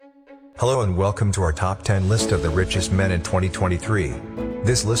Hello and welcome to our top 10 list of the richest men in 2023.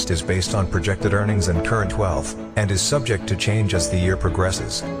 This list is based on projected earnings and current wealth, and is subject to change as the year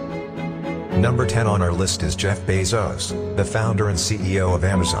progresses. Number 10 on our list is Jeff Bezos, the founder and CEO of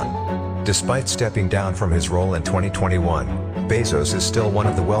Amazon. Despite stepping down from his role in 2021, Bezos is still one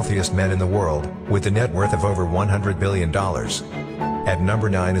of the wealthiest men in the world, with a net worth of over $100 billion. At number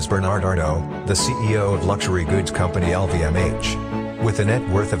 9 is Bernard Arnault, the CEO of luxury goods company LVMH. With a net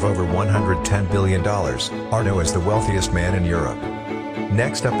worth of over $110 billion, Arnault is the wealthiest man in Europe.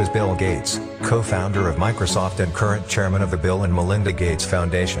 Next up is Bill Gates, co-founder of Microsoft and current chairman of the Bill and Melinda Gates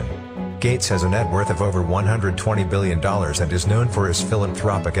Foundation. Gates has a net worth of over $120 billion and is known for his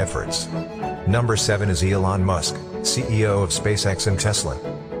philanthropic efforts. Number 7 is Elon Musk, CEO of SpaceX and Tesla.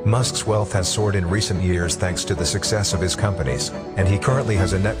 Musk's wealth has soared in recent years thanks to the success of his companies, and he currently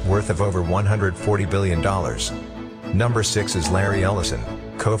has a net worth of over $140 billion. Number 6 is Larry Ellison,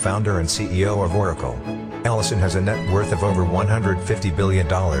 co-founder and CEO of Oracle. Ellison has a net worth of over $150 billion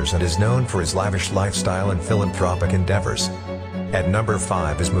and is known for his lavish lifestyle and philanthropic endeavors. At number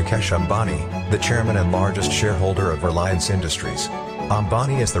 5 is Mukesh Ambani, the chairman and largest shareholder of Reliance Industries.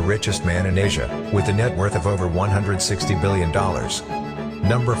 Ambani is the richest man in Asia, with a net worth of over $160 billion.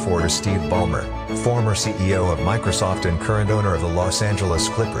 Number 4 is Steve Ballmer, former CEO of Microsoft and current owner of the Los Angeles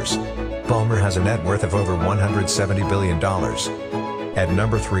Clippers. Ballmer has a net worth of over $170 billion. At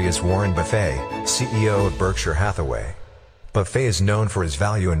number 3 is Warren Buffett, CEO of Berkshire Hathaway. Buffett is known for his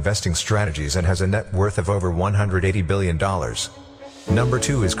value investing strategies and has a net worth of over $180 billion. Number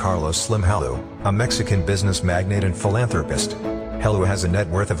 2 is Carlos Slim Helú, a Mexican business magnate and philanthropist. Helú has a net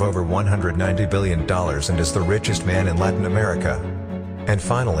worth of over $190 billion and is the richest man in Latin America. And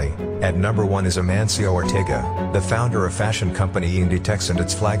finally, at number 1 is Amancio Ortega, the founder of fashion company Inditex and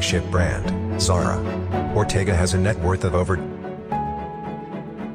its flagship brand, Zara. Ortega has a net worth of over